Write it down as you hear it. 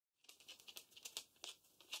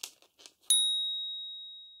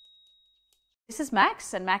is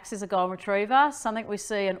Max, and Max is a golden retriever, something we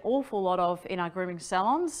see an awful lot of in our grooming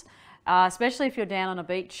salons, especially if you're down on a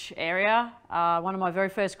beach area. One of my very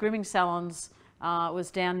first grooming salons was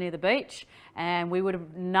down near the beach, and we would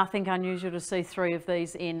have nothing unusual to see 3 of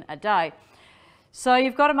these in a day. So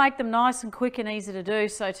you've got to make them nice and quick and easy to do.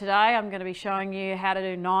 So today I'm going to be showing you how to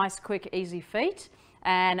do nice, quick, easy feet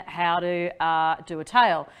and how to do a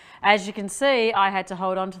tail. As you can see, I had to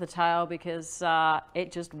hold on to the tail because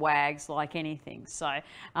it just wags like anything. So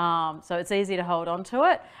it's easy to hold on to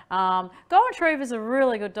it. Golden retrievers are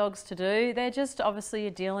really good dogs to do. They're just, obviously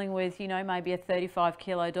you're dealing with, you know, maybe a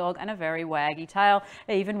 35-kilo dog and a very waggy tail,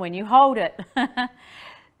 even when you hold it.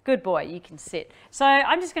 Good boy, you can sit. So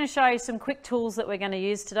I'm just going to show you some quick tools that we're going to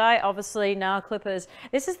use today. Obviously nail clippers.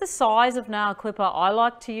 This is the size of nail clipper I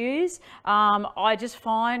like to use. I just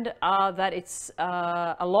find that it's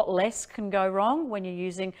a lot less can go wrong when you're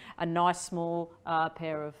using a nice small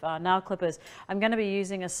pair of nail clippers. I'm going to be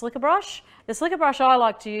using a slicker brush. The slicker brush I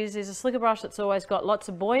like to use is a slicker brush that's always got lots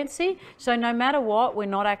of buoyancy. So no matter what, we're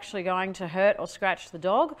not actually going to hurt or scratch the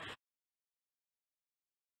dog.